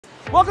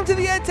Welcome to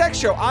the EdTech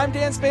Show. I'm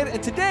Dan Spada,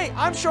 and today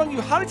I'm showing you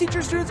how to teach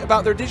your students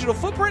about their digital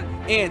footprint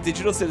and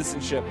digital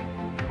citizenship.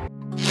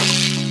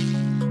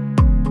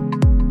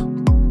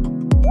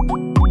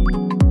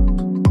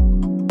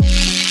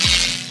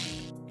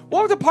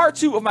 Welcome to part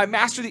 2 of my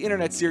Master the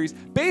Internet series,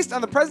 based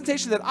on the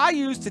presentation that I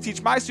use to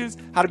teach my students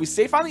how to be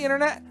safe on the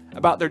internet,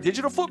 about their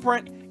digital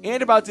footprint,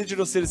 and about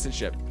digital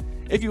citizenship.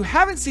 If you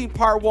haven't seen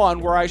part 1,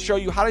 where I show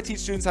you how to teach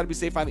students how to be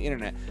safe on the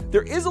internet,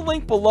 there is a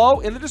link below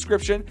in the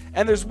description,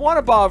 and there's one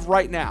above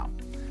right now.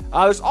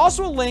 There's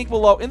also a link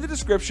below in the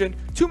description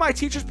to my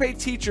Teachers Pay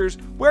Teachers,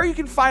 where you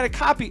can find a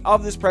copy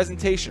of this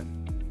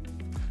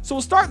presentation. So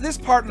we'll start this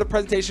part of the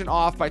presentation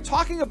off by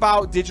talking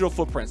about digital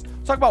footprints.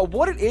 We'll talk about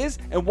what it is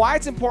and why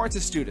it's important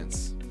to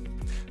students.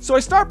 So I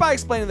start by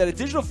explaining that a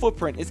digital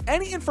footprint is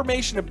any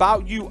information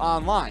about you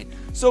online.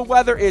 So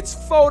whether it's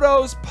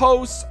photos,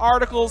 posts,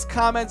 articles,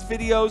 comments,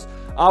 videos,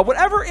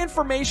 whatever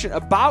information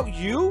about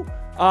you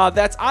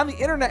that's on the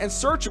internet and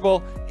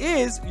searchable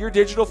is your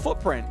digital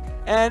footprint.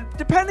 And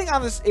depending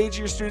on the age of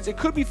your students, it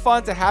could be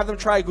fun to have them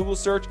try a Google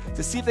search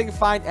to see if they can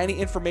find any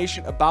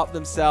information about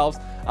themselves.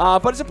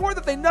 But it's important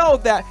that they know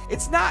that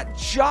it's not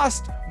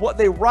just what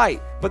they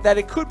write, but that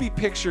it could be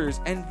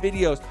pictures and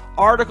videos,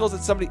 articles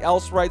that somebody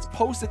else writes,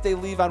 posts that they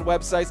leave on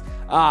websites,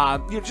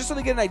 just so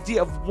they get an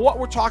idea of what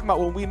we're talking about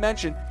when we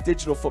mention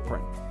digital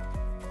footprint.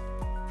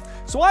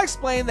 So I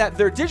explained that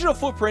their digital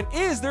footprint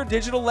is their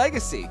digital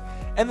legacy,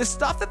 and the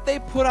stuff that they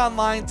put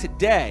online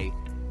today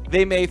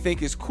they may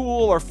think is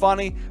cool or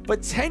funny,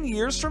 but 10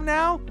 years from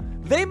now,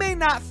 they may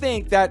not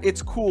think that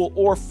it's cool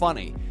or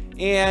funny.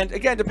 And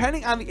again,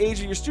 depending on the age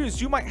of your students,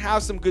 you might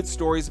have some good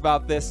stories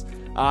about this.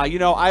 I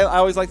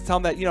always like to tell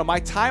them that, my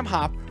time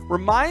hop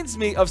reminds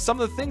me of some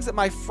of the things that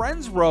my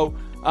friends wrote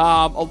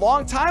a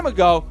long time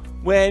ago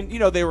when,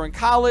 they were in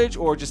college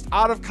or just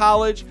out of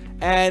college,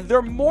 and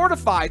they're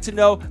mortified to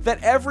know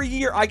that every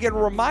year I get a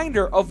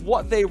reminder of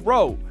what they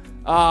wrote.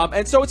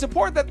 And so it's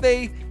important that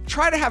they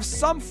try to have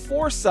some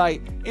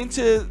foresight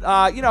into,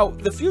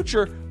 the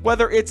future,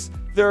 whether it's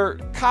their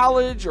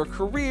college or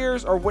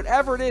careers or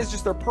whatever it is,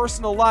 just their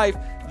personal life,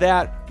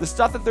 that the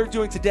stuff that they're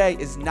doing today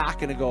is not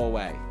going to go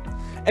away.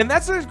 And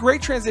that's a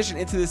great transition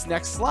into this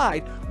next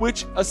slide,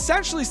 which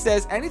essentially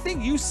says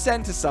anything you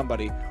send to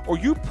somebody or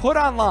you put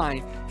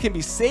online can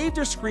be saved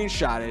or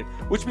screenshotted,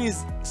 which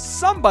means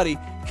somebody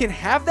can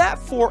have that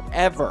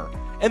forever.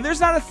 And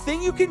there's not a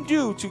thing you can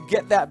do to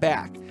get that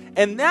back.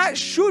 And that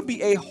should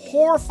be a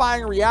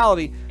horrifying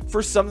reality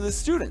for some of the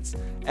students.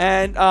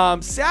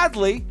 And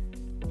sadly,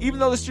 even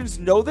though the students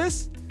know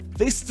this,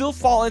 they still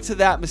fall into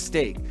that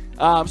mistake.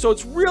 So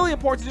it's really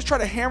important to just try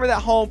to hammer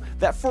that home,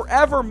 that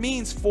forever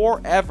means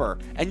forever,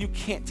 and you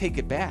can't take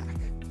it back.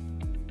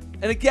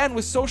 And again,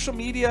 with social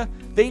media,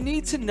 they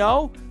need to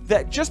know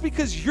that just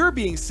because you're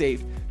being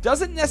safe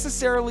doesn't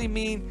necessarily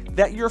mean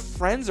that your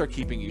friends are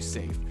keeping you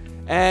safe.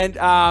 And,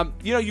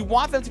 you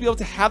want them to be able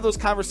to have those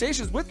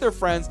conversations with their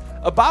friends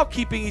about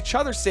keeping each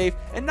other safe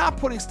and not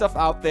putting stuff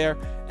out there.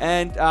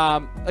 And,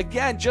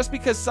 again, just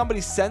because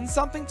somebody sends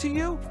something to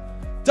you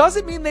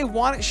doesn't mean they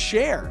want it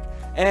shared.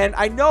 And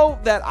I know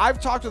that I've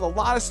talked with a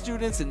lot of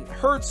students and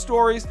heard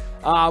stories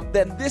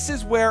that this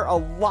is where a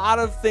lot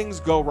of things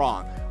go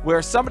wrong,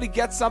 where somebody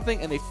gets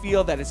something and they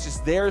feel that it's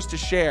just theirs to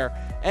share.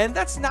 And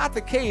that's not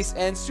the case,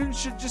 and students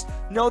should just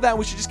know that.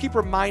 We should just keep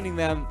reminding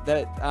them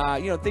that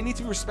they need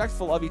to be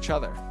respectful of each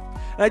other.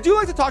 And I do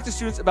like to talk to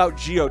students about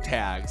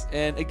geotags.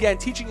 And again,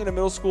 teaching in a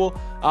middle school,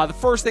 the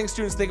first thing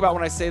students think about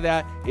when I say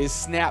that is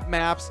snap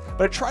maps,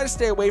 but I try to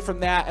stay away from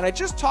that. And I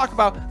just talk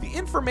about the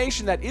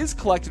information that is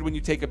collected when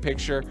you take a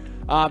picture.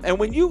 And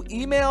when you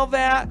email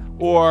that,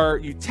 or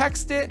you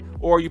text it,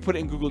 or you put it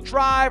in Google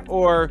Drive,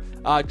 or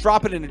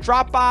drop it in a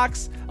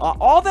Dropbox,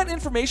 all that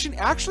information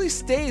actually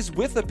stays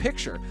with the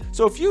picture.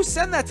 So if you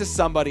send that to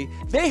somebody,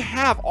 they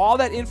have all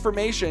that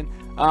information,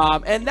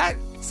 and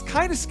that's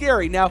kind of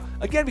scary. Now,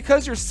 again,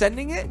 because you're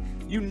sending it,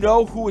 you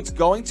know who it's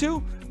going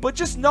to, but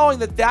just knowing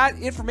that that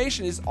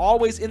information is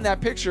always in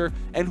that picture,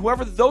 and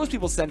whoever those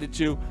people send it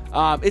to,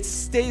 it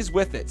stays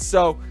with it.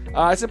 So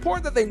it's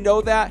important that they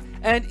know that.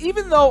 And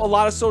even though a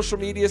lot of social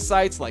media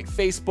sites like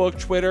Facebook,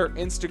 Twitter,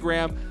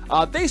 Instagram,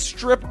 they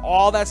strip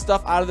all that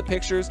stuff out of the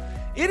pictures,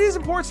 it is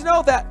important to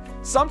know that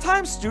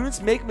sometimes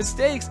students make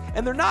mistakes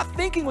and they're not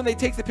thinking when they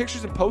take the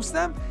pictures and post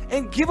them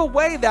and give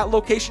away that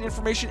location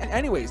information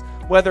anyways,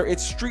 whether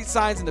it's street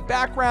signs in the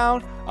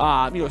background,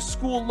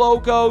 school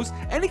logos,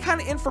 any kind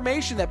of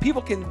information that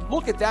people can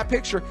look at that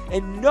picture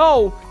and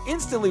know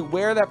instantly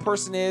where that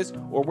person is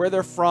or where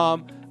they're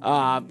from.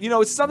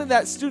 It's something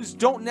that students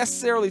don't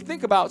necessarily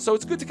think about, so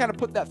it's good to kind of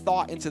put that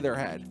thought into their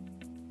head.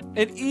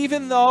 And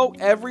even though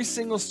every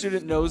single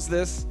student knows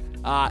this,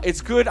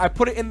 it's good, I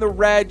put it in the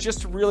red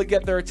just to really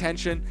get their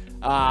attention,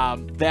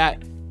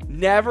 that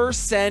never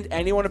send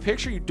anyone a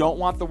picture you don't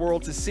want the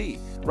world to see,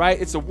 right?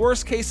 It's a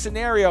worst case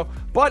scenario,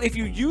 but if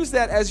you use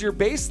that as your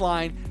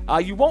baseline,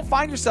 you won't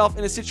find yourself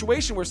in a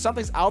situation where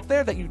something's out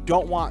there that you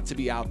don't want to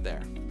be out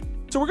there.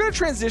 So we're going to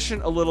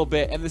transition a little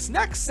bit, and this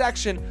next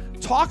section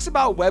talks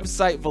about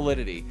website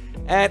validity.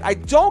 And I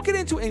don't get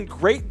into in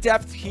great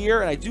depth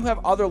here, and I do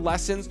have other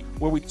lessons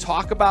where we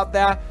talk about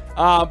that.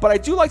 But I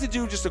do like to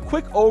do just a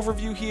quick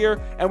overview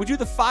here, and we do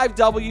the 5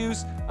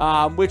 W's,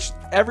 which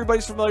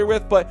everybody's familiar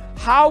with, but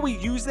how we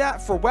use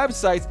that for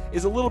websites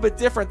is a little bit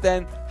different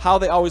than how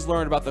they always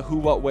learn about the who,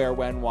 what, where,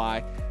 when,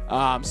 why.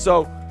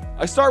 So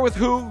I start with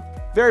who,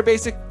 very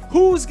basic.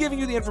 Who's giving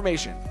you the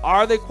information?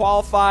 Are they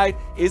qualified?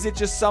 Is it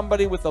just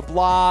somebody with a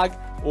blog,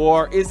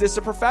 or is this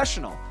a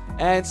professional?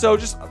 And so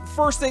just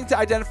first thing to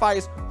identify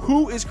is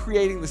who is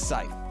creating the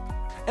site.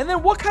 And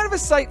then what kind of a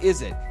site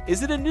is it?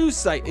 Is it a news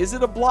site? Is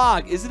it a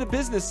blog? Is it a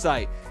business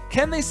site?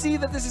 Can they see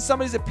that this is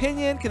somebody's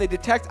opinion? Can they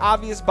detect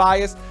obvious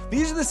bias?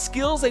 These are the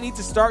skills they need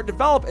to start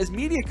develop as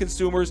media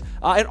consumers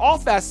in all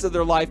facets of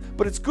their life,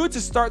 but it's good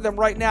to start them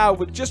right now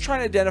with just trying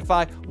to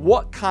identify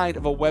what kind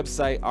of a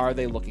website are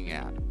they looking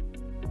at.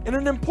 And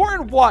an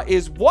important what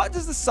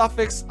does the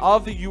suffix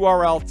of the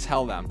URL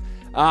tell them?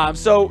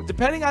 So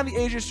depending on the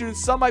age of your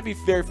students, some might be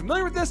very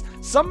familiar with this.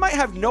 Some might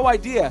have no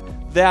idea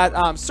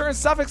that certain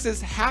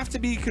suffixes have to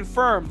be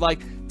confirmed, like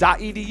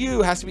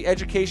 .edu has to be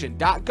education,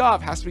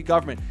 .gov has to be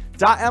government,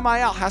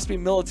 .mil has to be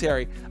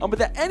military, but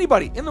that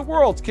anybody in the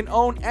world can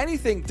own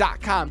anything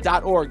 .com,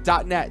 .org,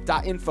 .net,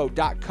 .info,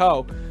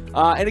 .co.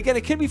 And again,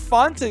 it can be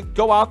fun to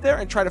go out there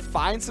and try to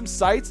find some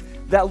sites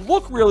that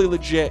look really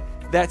legit,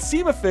 that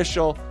seem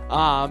official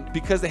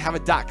because they have a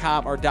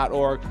 .com or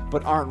 .org,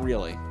 but aren't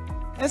really.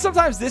 And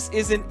sometimes this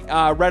isn't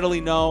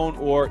readily known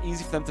or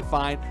easy for them to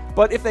find,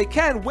 but if they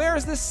can, where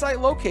is this site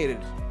located?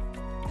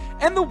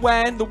 And the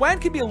when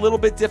can be a little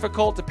bit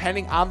difficult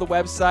depending on the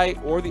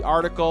website or the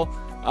article,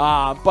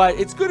 but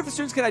it's good if the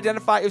students can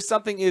identify if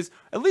something is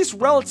at least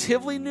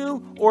relatively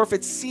new or if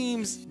it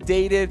seems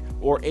dated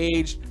or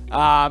aged.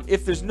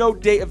 If there's no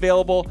date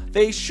available,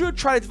 they should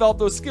try to develop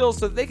those skills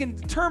so that they can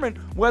determine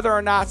whether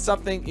or not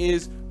something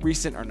is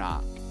recent or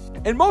not.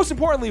 And most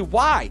importantly,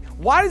 why?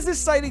 Why does this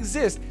site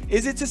exist?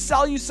 Is it to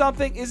sell you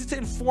something? Is it to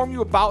inform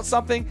you about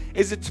something?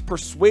 Is it to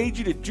persuade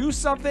you to do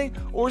something?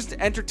 Or is it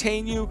to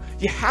entertain you?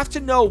 You have to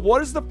know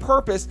what is the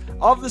purpose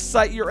of the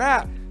site you're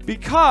at,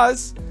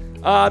 because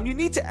you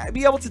need to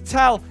be able to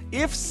tell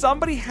if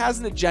somebody has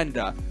an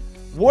agenda.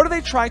 What are they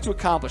trying to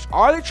accomplish?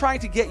 Are they trying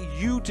to get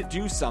you to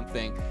do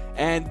something?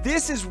 And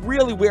this is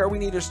really where we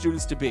need our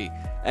students to be.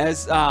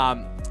 As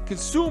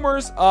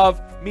consumers of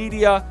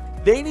media,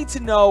 they need to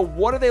know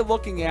what are they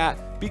looking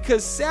at,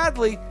 because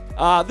sadly,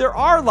 there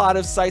are a lot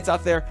of sites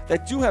out there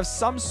that do have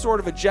some sort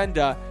of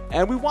agenda,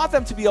 and we want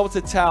them to be able to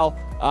tell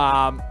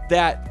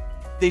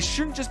that they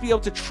shouldn't just be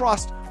able to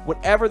trust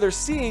whatever they're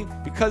seeing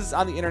because it's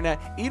on the internet.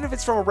 Even if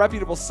it's from a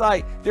reputable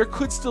site, there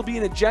could still be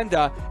an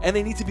agenda, and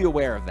they need to be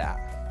aware of that.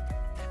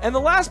 And the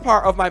last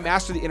part of my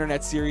Master the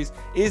Internet series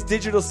is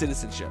digital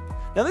citizenship.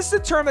 Now, this is a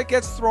term that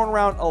gets thrown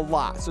around a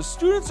lot, so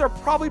students are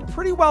probably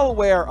pretty well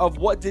aware of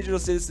what digital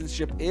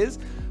citizenship is,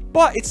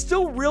 but it's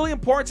still really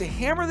important to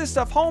hammer this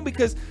stuff home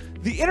because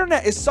the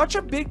internet is such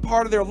a big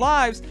part of their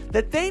lives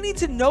that they need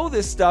to know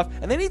this stuff,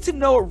 and they need to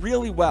know it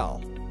really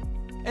well.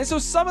 And so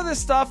some of this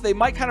stuff they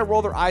might kind of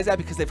roll their eyes at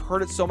because they've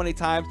heard it so many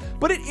times,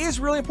 but it is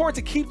really important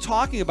to keep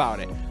talking about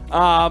it.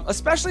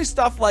 Especially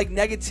stuff like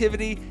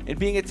negativity and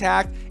being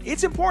attacked.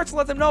 It's important to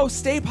let them know,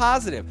 stay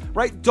positive,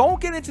 right?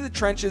 Don't get into the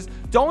trenches.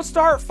 Don't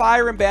start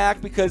firing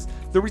back, because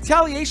the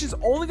retaliation is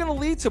only going to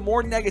lead to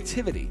more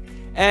negativity.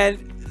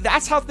 And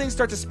that's how things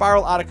start to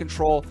spiral out of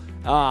control.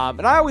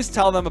 And I always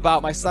tell them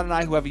about my son and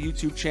I, who have a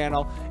YouTube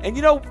channel. And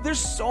you know, there's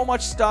so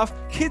much stuff.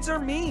 Kids are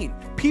mean.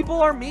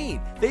 People are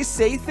mean. They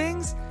say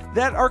things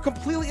that are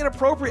completely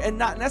inappropriate and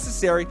not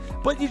necessary,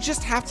 but you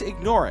just have to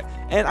ignore it.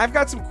 And I've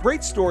got some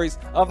great stories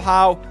of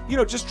how, you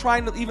know, just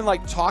trying to even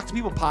like talk to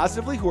people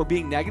positively who are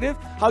being negative,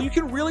 how you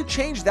can really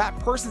change that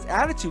person's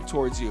attitude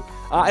towards you.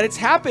 And it's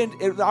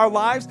happened in our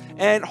lives,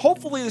 and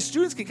hopefully the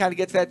students can kind of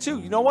get to that too.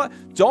 You know what?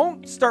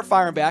 Don't start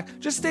firing back.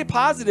 Just stay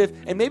positive,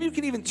 and maybe you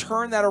can even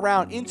turn that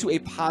around into a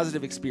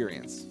positive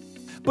experience.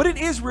 But it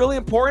is really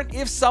important,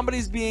 if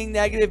somebody's being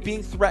negative,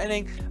 being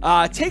threatening,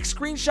 take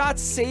screenshots,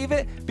 save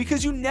it,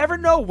 because you never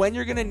know when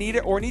you're going to need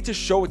it or need to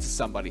show it to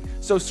somebody.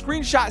 So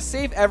screenshot,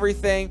 save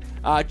everything,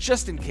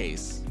 just in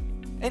case.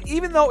 And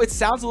even though it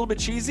sounds a little bit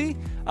cheesy,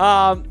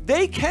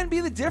 they can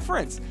be the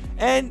difference.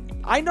 And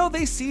I know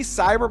they see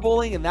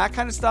cyberbullying and that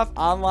kind of stuff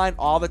online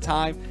all the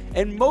time,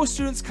 and most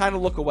students kind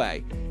of look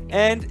away.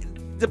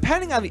 And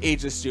depending on the age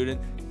of the student,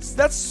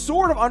 that's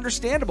sort of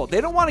understandable. They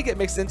don't want to get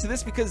mixed into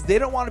this because they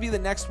don't want to be the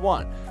next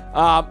one.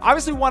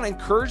 Obviously, we want to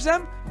encourage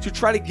them to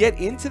try to get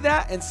into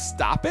that and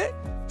stop it,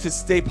 to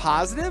stay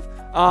positive,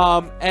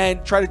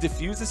 and try to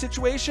diffuse the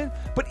situation.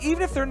 But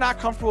even if they're not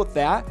comfortable with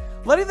that,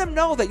 letting them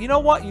know that, you know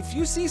what, if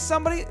you see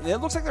somebody and it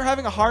looks like they're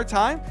having a hard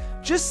time,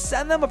 just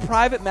send them a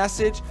private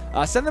message,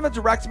 send them a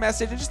direct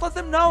message, and just let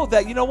them know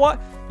that, you know what,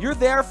 you're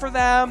there for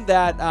them,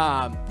 that,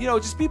 you know,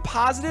 just be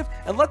positive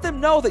and let them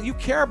know that you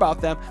care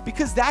about them,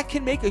 because that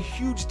can make a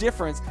huge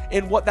difference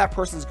in what that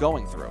person's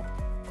going through.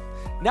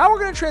 Now we're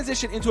going to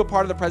transition into a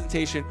part of the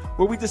presentation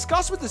where we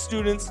discuss with the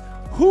students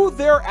who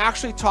they're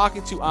actually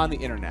talking to on the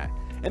internet.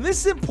 And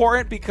this is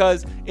important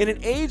because in an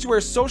age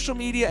where social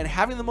media and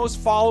having the most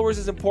followers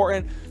is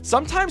important,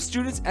 sometimes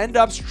students end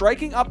up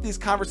striking up these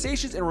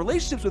conversations and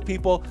relationships with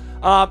people,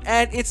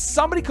 and it's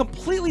somebody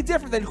completely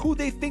different than who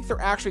they think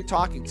they're actually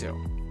talking to.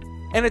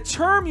 And a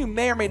term you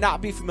may or may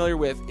not be familiar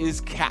with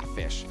is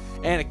catfish.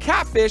 And a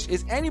catfish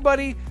is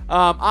anybody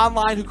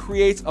online who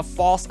creates a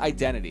false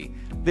identity.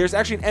 There's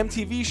actually an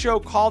MTV show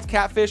called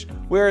Catfish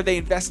where they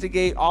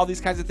investigate all these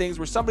kinds of things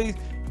where somebody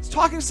is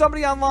talking to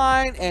somebody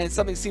online and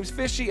something seems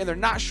fishy and they're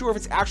not sure if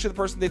it's actually the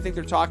person they think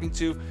they're talking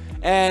to.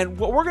 And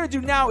what we're going to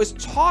do now is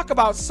talk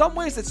about some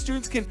ways that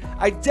students can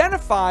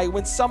identify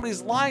when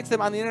somebody's lying to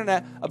them on the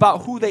internet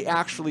about who they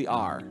actually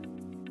are.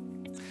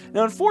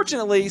 Now,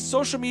 unfortunately,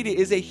 social media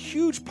is a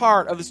huge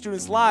part of the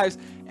students' lives,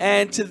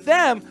 and to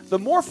them, the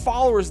more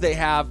followers they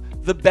have,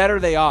 the better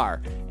they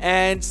are.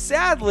 And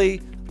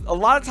sadly, a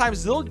lot of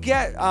times they'll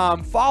get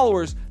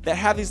followers that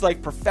have these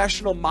like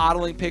professional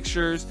modeling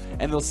pictures,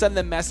 and they'll send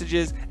them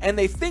messages, and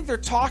they think they're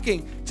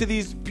talking to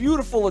these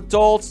beautiful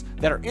adults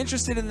that are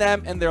interested in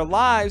them and their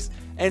lives.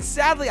 And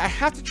sadly, I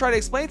have to try to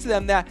explain to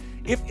them that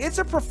if it's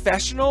a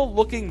professional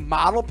looking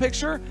model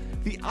picture,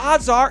 the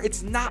odds are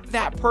it's not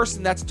that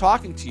person that's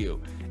talking to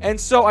you. And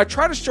so I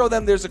try to show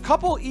them there's a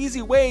couple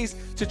easy ways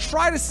to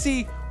try to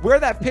see where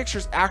that picture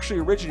is actually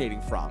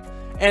originating from.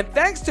 And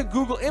thanks to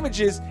Google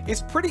Images,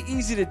 it's pretty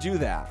easy to do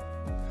that.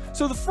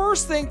 So the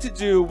first thing to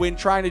do when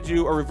trying to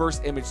do a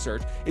reverse image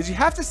search is you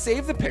have to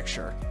save the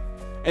picture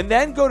and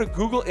then go to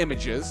Google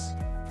Images.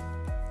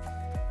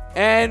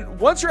 And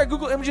once you're at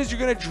Google Images, you're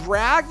going to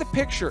drag the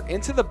picture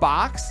into the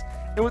box.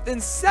 And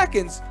within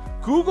seconds,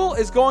 Google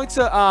is going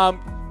to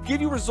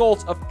give you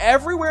results of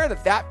everywhere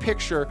that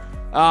picture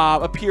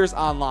appears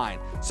online.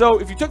 So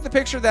if you took the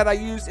picture that I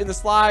used in the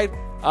slide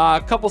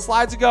a couple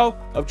slides ago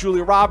of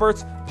Julia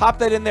Roberts, pop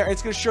that in there and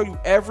it's going to show you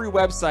every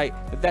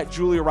website that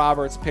Julia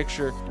Roberts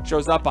picture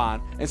shows up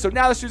on. And so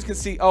now the students can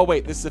see, oh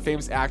wait, this is a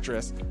famous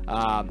actress,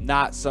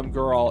 not some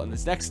girl in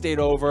this next state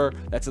over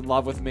that's in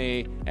love with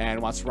me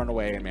and wants to run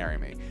away and marry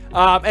me.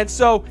 And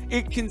so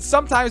it can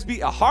sometimes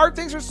be a hard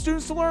thing for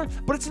students to learn,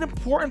 but it's an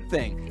important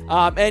thing.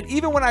 And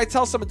even when I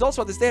tell some adults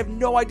about this, they have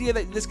no idea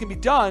that this can be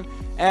done.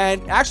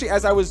 And actually,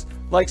 as I was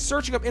like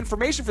searching up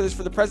information for this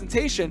for the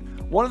presentation,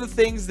 one of the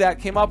things that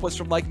came up was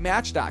from like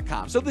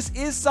Match.com. So this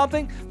is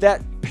something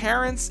that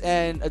parents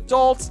and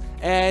adults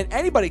and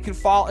anybody can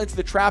fall into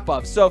the trap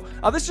of. So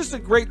this is just a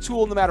great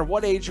tool no matter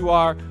what age you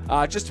are,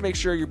 just to make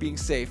sure you're being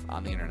safe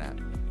on the internet.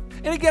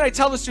 And again, I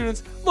tell the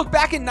students, look,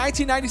 back in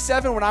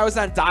 1997 when I was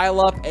on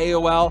dial-up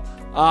AOL,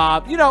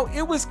 you know,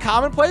 it was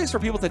commonplace for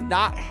people to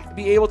not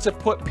be able to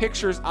put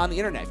pictures on the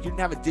internet. If you didn't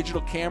have a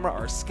digital camera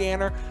or a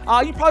scanner,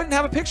 you probably didn't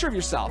have a picture of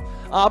yourself.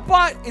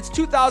 But it's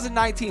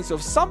 2019, so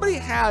if somebody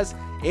has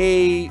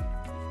a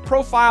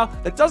profile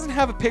that doesn't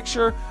have a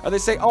picture, or they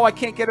say, oh, I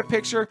can't get a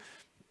picture,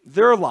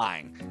 they're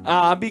lying,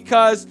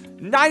 because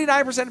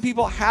 99% of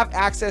people have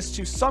access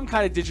to some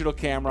kind of digital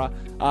camera,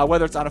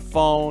 whether it's on a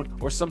phone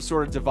or some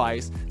sort of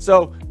device.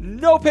 So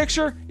no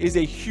picture is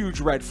a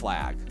huge red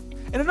flag.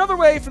 And another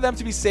way for them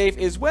to be safe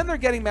is when they're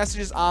getting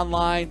messages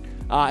online,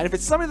 and if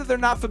it's somebody that they're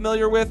not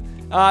familiar with,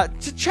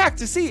 to check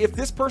to see if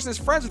this person is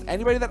friends with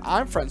anybody that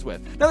I'm friends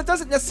with. Now, that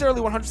doesn't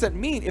necessarily 100%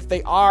 mean if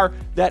they are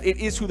that it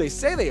is who they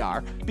say they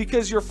are,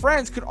 because your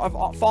friends could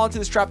fall into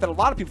this trap that a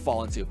lot of people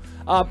fall into.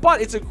 But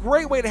it's a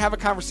great way to have a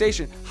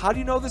conversation. How do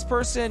you know this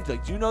person?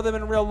 Like, do you know them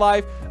in real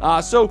life?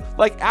 So,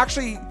 like,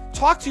 actually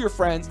talk to your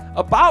friends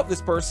about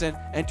this person,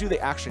 and do they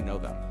actually know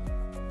them?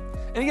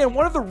 And again,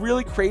 one of the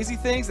really crazy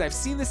things, and I've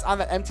seen this on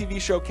the MTV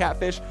show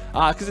Catfish,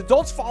 because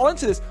adults fall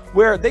into this,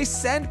 where they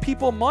send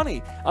people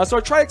money. So I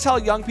try to tell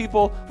young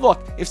people,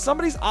 look, if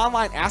somebody's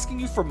online asking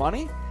you for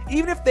money,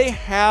 even if they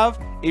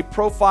have a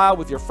profile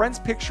with your friend's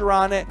picture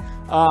on it,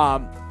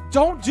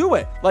 don't do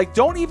it. Like,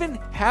 don't even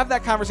have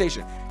that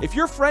conversation. If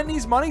your friend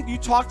needs money, you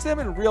talk to them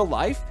in real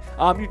life.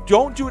 You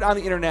don't do it on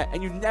the internet,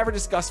 and you never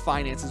discuss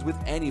finances with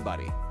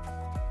anybody.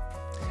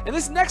 And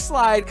this next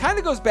slide kind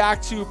of goes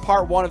back to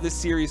part 1 of this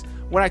series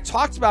when I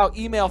talked about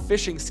email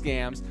phishing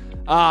scams.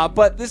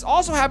 But this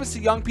also happens to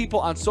young people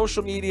on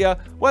social media,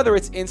 whether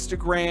it's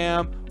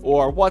Instagram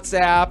or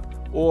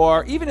WhatsApp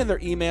or even in their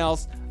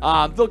emails.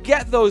 They'll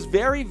get those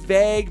very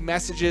vague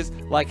messages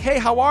like, hey,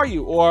 how are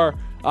you? Or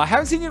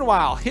haven't seen you in a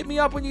while. Hit me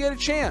up when you get a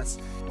chance.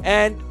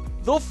 And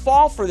they'll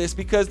fall for this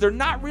because they're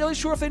not really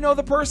sure if they know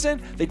the person.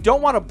 They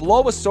don't want to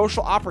blow a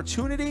social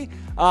opportunity.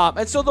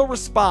 And so they'll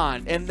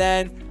respond. And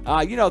then,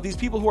 you know, these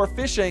people who are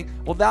phishing,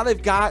 well, now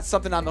they've got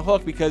something on the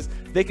hook because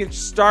they can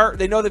start,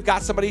 they know they've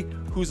got somebody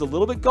who's a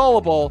little bit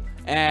gullible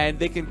and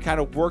they can kind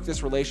of work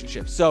this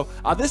relationship. So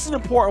this is an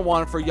important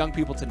one for young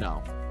people to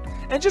know.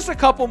 And just a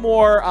couple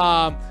more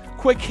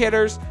quick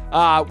hitters.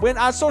 When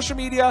on social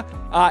media,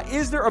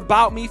 is there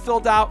about me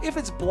filled out? If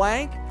it's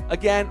blank,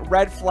 again,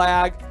 red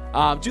flag.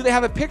 Do they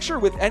have a picture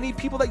with any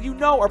people that you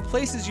know or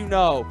places you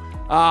know?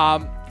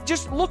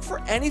 Just look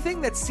for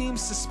anything that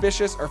seems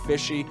suspicious or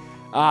fishy.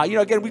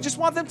 Again, we just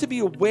want them to be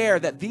aware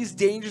that these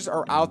dangers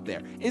are out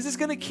there. Is this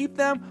going to keep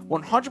them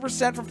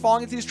 100% from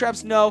falling into these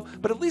traps? No,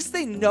 but at least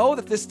they know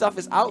that this stuff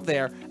is out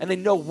there and they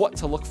know what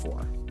to look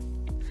for.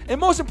 And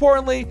most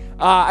importantly,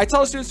 I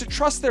tell students to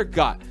trust their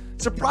gut.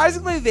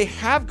 Surprisingly, they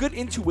have good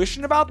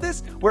intuition about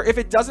this, where if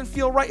it doesn't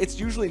feel right, it's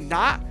usually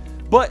not.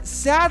 But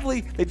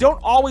sadly, they don't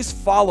always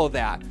follow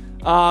that.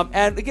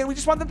 And again, we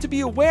just want them to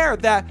be aware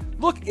that,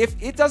 look, if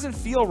it doesn't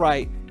feel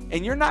right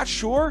and you're not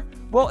sure,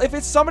 well, if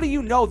it's somebody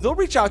you know, they'll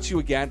reach out to you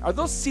again, or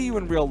they'll see you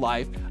in real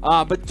life.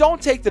 But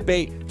don't take the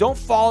bait. Don't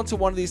fall into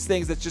one of these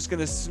things that's just going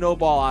to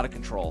snowball out of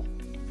control.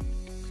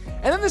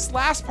 And then this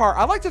last part,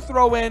 I like to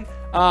throw in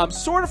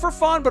sort of for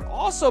fun, but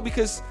also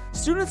because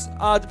students,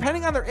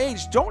 depending on their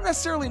age, don't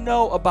necessarily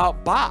know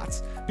about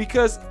bots,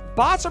 because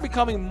bots are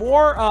becoming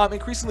more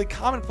increasingly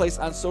commonplace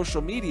on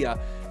social media.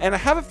 And I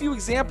have a few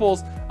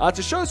examples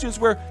to show the students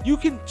where you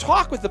can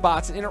talk with the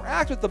bots and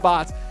interact with the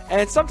bots.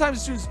 And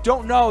sometimes students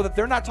don't know that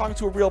they're not talking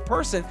to a real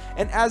person.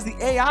 And as the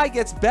AI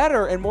gets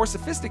better and more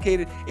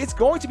sophisticated, it's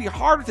going to be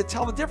harder to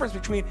tell the difference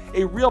between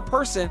a real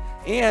person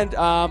and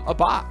a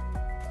bot.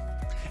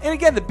 And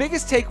again, the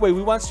biggest takeaway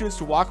we want students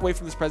to walk away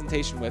from this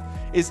presentation with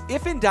is,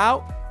 if in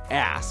doubt,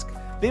 ask.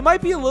 They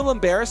might be a little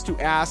embarrassed to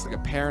ask, like a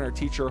parent or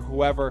teacher or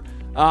whoever,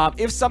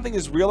 if something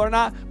is real or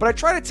not, but I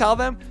try to tell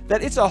them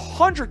that it's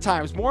 100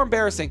 times more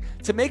embarrassing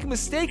to make a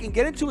mistake and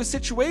get into a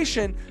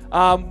situation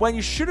when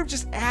you should have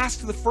just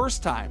asked the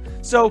first time.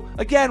 So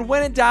again,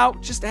 when in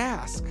doubt, just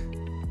ask.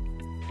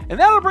 And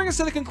that'll bring us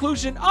to the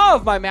conclusion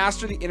of my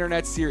Master the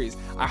Internet series.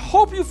 I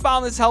hope you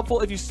found this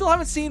helpful. If you still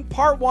haven't seen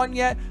part 1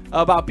 yet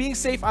about being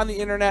safe on the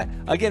internet,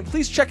 again,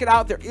 please check it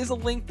out. There is a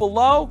link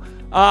below.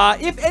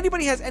 If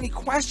anybody has any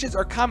questions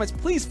or comments,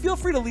 please feel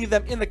free to leave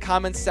them in the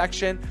comments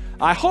section.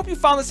 I hope you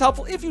found this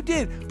helpful. If you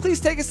did, please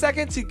take a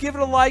second to give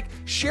it a like,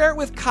 share it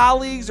with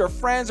colleagues or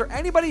friends or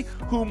anybody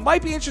who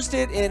might be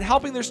interested in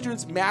helping their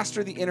students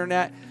master the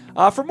internet.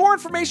 For more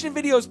information and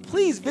videos,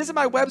 please visit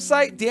my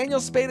website,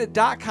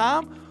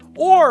 danielspada.com,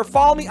 or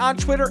follow me on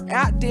Twitter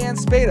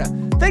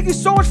 @DanSpada. Thank you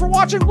so much for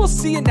watching. We'll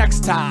see you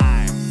next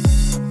time.